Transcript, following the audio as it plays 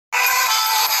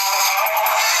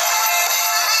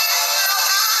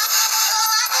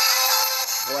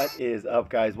What is up,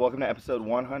 guys? Welcome to episode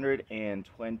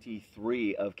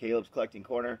 123 of Caleb's Collecting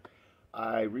Corner.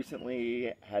 I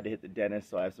recently had to hit the dentist,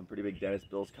 so I have some pretty big dentist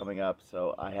bills coming up,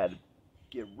 so I had to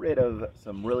get rid of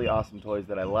some really awesome toys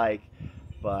that I like,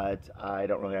 but I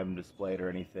don't really have them displayed or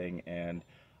anything, and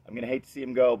I'm going to hate to see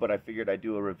them go, but I figured I'd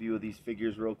do a review of these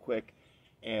figures real quick.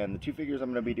 And the two figures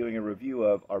I'm going to be doing a review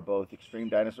of are both Extreme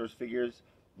Dinosaurs figures.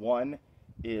 One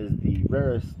is the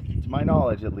rarest, to my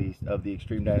knowledge at least, of the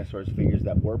Extreme Dinosaurs figures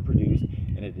that were produced,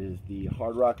 and it is the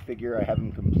Hard Rock figure. I have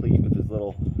him complete with his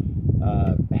little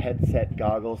headset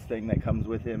goggles thing that comes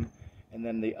with him. And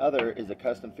then the other is a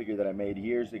custom figure that I made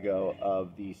years ago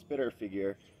of the Spittor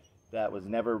figure that was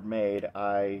never made.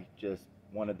 I just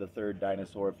wanted the third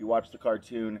dinosaur. If you watch the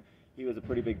cartoon, he was a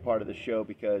pretty big part of the show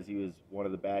because he was one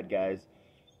of the bad guys.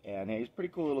 And he's a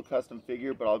pretty cool little custom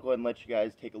figure, but I'll go ahead and let you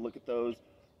guys take a look at those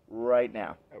right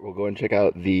now. We'll go and check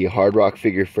out the Hard Rock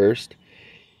figure first.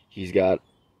 He's got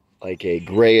like a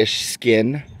grayish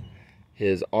skin.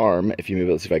 His arm, if you move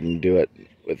it, let's see if I can do it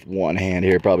with one hand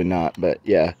here, probably not, but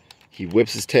yeah, he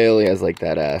whips his tail. He has like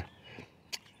that, I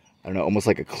don't know, almost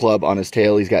like a club on his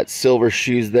tail. He's got silver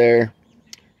shoes there.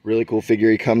 Really cool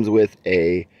figure. He comes with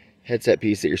a headset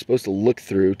piece that you're supposed to look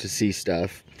through to see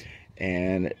stuff,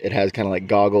 and it has kind of like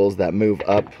goggles that move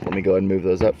up. Let me go ahead and move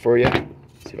those up for you.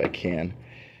 Let's see if I can.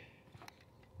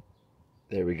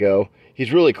 There we go.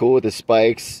 He's really cool with his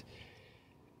spikes.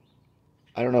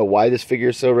 I don't know why this figure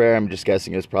is so rare. I'm just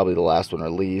guessing it's probably the last one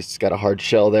released. It's got a hard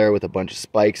shell there with a bunch of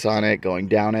spikes on it going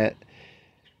down it.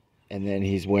 And then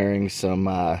he's wearing some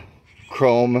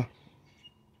chrome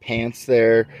pants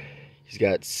there. He's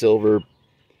got silver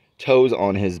toes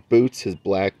on his boots, his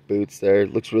black boots there.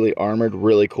 Looks really armored,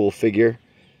 really cool figure.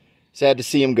 Sad to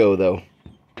see him go though.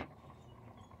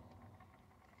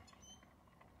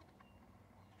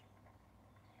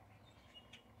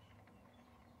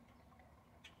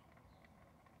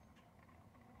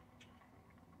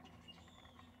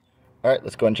 Alright,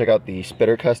 let's go and check out the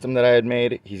Spittor custom that I had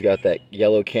made. He's got that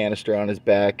yellow canister on his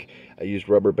back. I used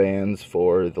rubber bands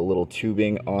for the little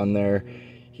tubing on there.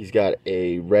 He's got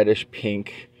a reddish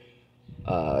pink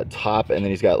top, and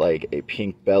then he's got like a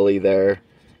pink belly there.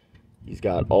 He's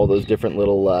got all those different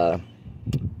little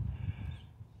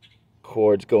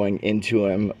cords going into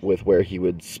him with where he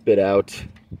would spit out,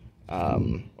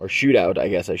 or shoot out, I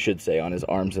guess I should say, on his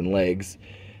arms and legs.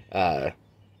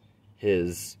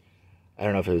 I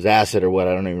don't know if it was acid or what,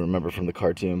 I don't even remember from the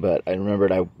cartoon, but I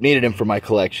remembered I needed him for my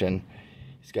collection.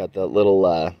 He's got that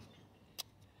little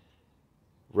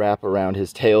wrap around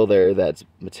his tail there that's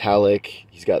metallic.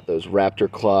 He's got those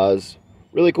raptor claws.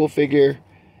 Really cool figure,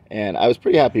 and I was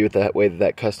pretty happy with the way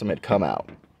that custom had come out.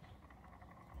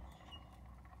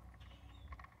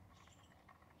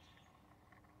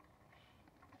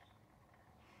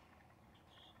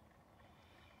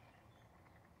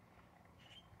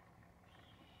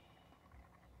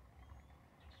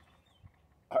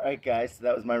 Alright guys, so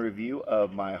that was my review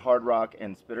of my Hard Rock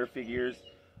and Spittor figures.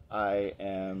 I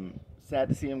am sad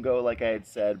to see them go, like I had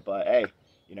said, but hey,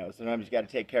 you know, sometimes you got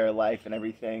to take care of life and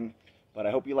everything. But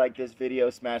I hope you like this video.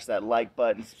 Smash that like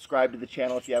button, subscribe to the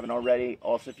channel if you haven't already.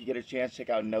 Also, if you get a chance, check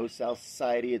out No South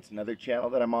Society. It's another channel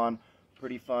that I'm on.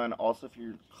 Pretty fun. Also, if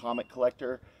you're a comic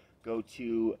collector, go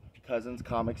to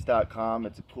cousinscomics.com.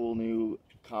 It's a cool new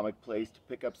comic place to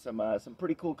pick up some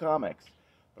pretty cool comics.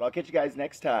 But I'll catch you guys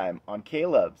next time on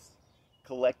Caleb's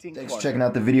Collecting Corner. Thanks for checking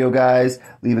out the video, guys.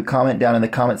 Leave a comment down in the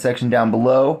comment section down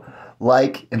below.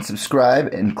 Like and subscribe,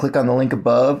 and click on the link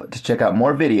above to check out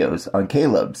more videos on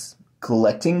Caleb's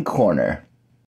Collecting Corner.